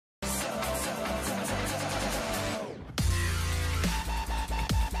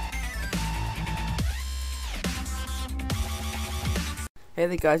Hey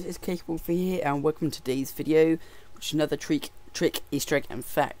there guys, it's Capable V here and welcome to today's video, which is another trick, Easter egg and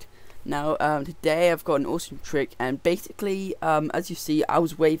fact. Now today I've got an awesome trick, and basically as you see I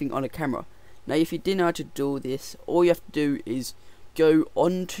was waving on a camera. Now if you didn't know how to do this, all you have to do is go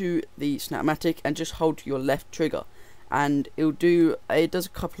onto the Snapmatic and just hold your left trigger, and it does a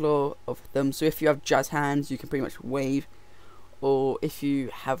couple of them. So if you have jazz hands you can pretty much wave, or if you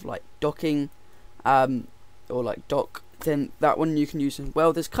have like docking or like dock, then that one you can use as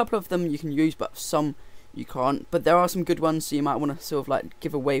well. There's a couple of them you can use, but some you can't, but there are some good ones, so you might want to sort of like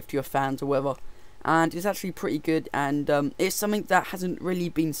give a wave to your fans or whatever. And it's actually pretty good, and it's something that hasn't really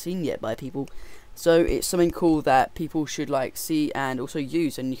been seen yet by people, so it's something cool that people should like see and also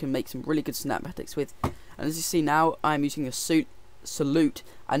use, and you can make some really good snapmatics with. And as you see now, I'm using a salute,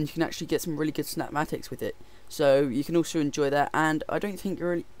 and you can actually get some really good snapmatics with it, so you can also enjoy that. And I don't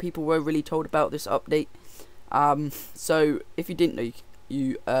think people were really told about this update. So if you didn't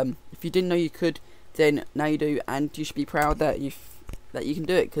know you could, then now you do, and you should be proud that you can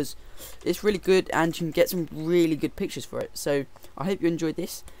do it, because it's really good and you can get some really good pictures for it. So I hope you enjoyed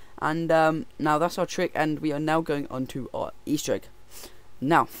this, and now that's our trick, and we are now going on to our Easter egg.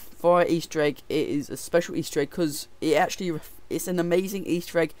 Now for our Easter egg, it is a special Easter egg because it's an amazing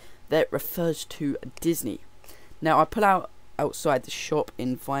Easter egg that refers to Disney. Now I put outside the shop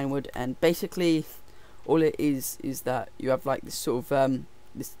in Vinewood, and basically all it is that you have like this sort of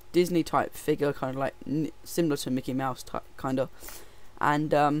this Disney type figure, kind of like similar to Mickey Mouse type kind of,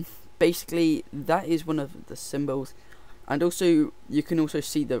 and basically that is one of the symbols. And also you can also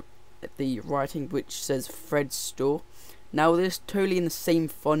see the writing which says Fred's Store. Now this is totally in the same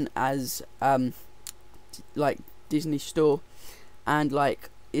font as like Disney Store, and like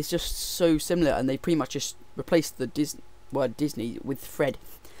it's just so similar, and they pretty much just replaced the word Disney with Fred.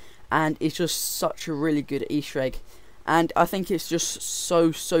 And it's just such a really good Easter egg, and I think it's just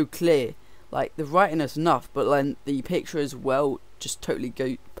so clear. Like the writing is enough, but then the picture as well just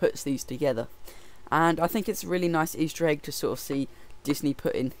totally puts these together. And I think it's a really nice Easter egg to sort of see Disney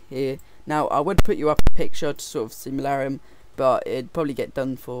put in here. Now I would put you up a picture to sort of simularium, but it'd probably get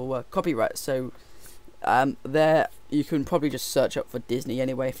done for copyright. So there you can probably just search up for Disney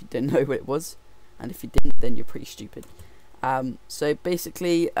anyway if you didn't know what it was, and if you didn't, then you're pretty stupid. So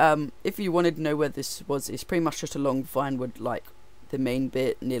basically, if you wanted to know where this was, it's pretty much just along Vinewood, like the main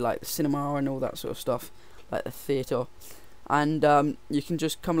bit near like the cinema and all that sort of stuff, like the theatre. And you can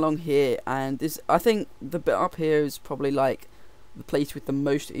just come along here, and this, I think the bit up here is probably like the place with the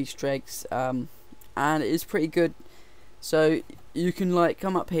most Easter eggs, and it is pretty good. So you can like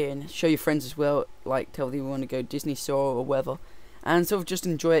come up here and show your friends as well, like tell them you want to go Disney Store or whatever, and sort of just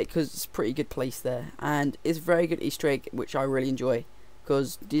enjoy it, because it's a pretty good place there, and it's a very good Easter egg which I really enjoy,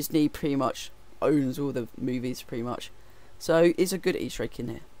 because Disney pretty much owns all the movies pretty much, so it's a good Easter egg in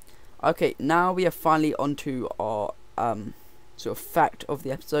here. Okay, now we are finally onto our sort of fact of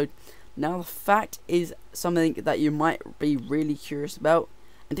the episode. Now the fact is something that you might be really curious about,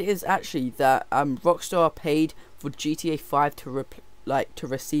 and it is actually that Rockstar paid for GTA 5 to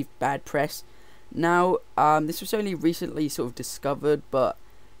receive bad press. Now this was only recently sort of discovered, but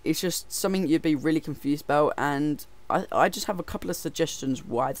it's just something you'd be really confused about, and I just have a couple of suggestions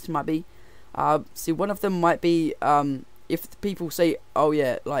why this might be. See, one of them might be if the people say, oh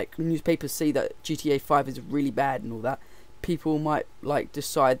yeah, like newspapers say that GTA 5 is really bad and all that, people might like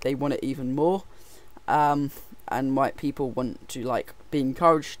decide they want it even more, and people want to like be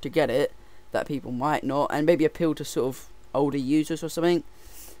encouraged to get it, that people might not, and maybe appeal to sort of older users or something.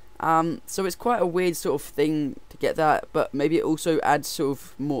 So it's quite a weird sort of thing to get that, but maybe it also adds sort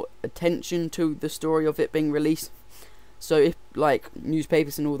of more attention to the story of it being released. So if like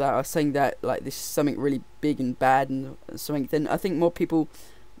newspapers and all that are saying that like this is something really big and bad and something, then I think more people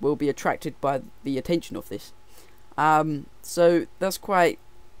will be attracted by the attention of this. So that's quite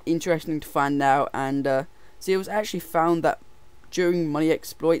interesting to find out. And see, it was actually found that during money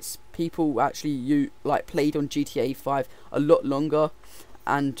exploits, people actually played on GTA 5 a lot longer,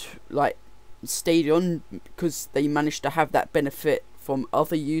 and like stayed on because they managed to have that benefit from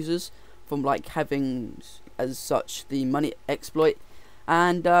other users, from like having as such the money exploit.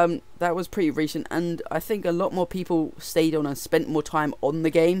 And that was pretty recent, and I think a lot more people stayed on and spent more time on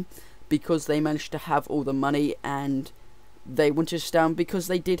the game because they managed to have all the money, and they wanted to stay on because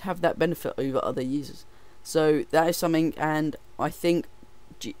they did have that benefit over other users. So that is something, and I think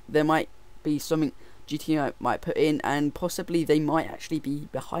there might be something GTA might put in, and possibly they might actually be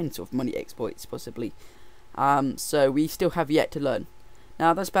behind sort of money exploits, possibly. So we still have yet to learn.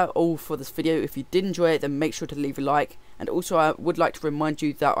 Now that's about all for this video. If you did enjoy it, then make sure to leave a like, and also I would like to remind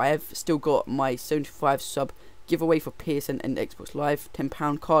you that I have still got my 75 sub giveaway for PSN and Xbox Live,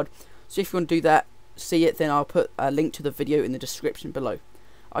 £10 card. So if you want to do that, see it, then I'll put a link to the video in the description below.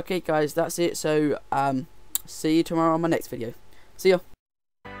 Okay guys, that's it. So see you tomorrow on my next video. See ya.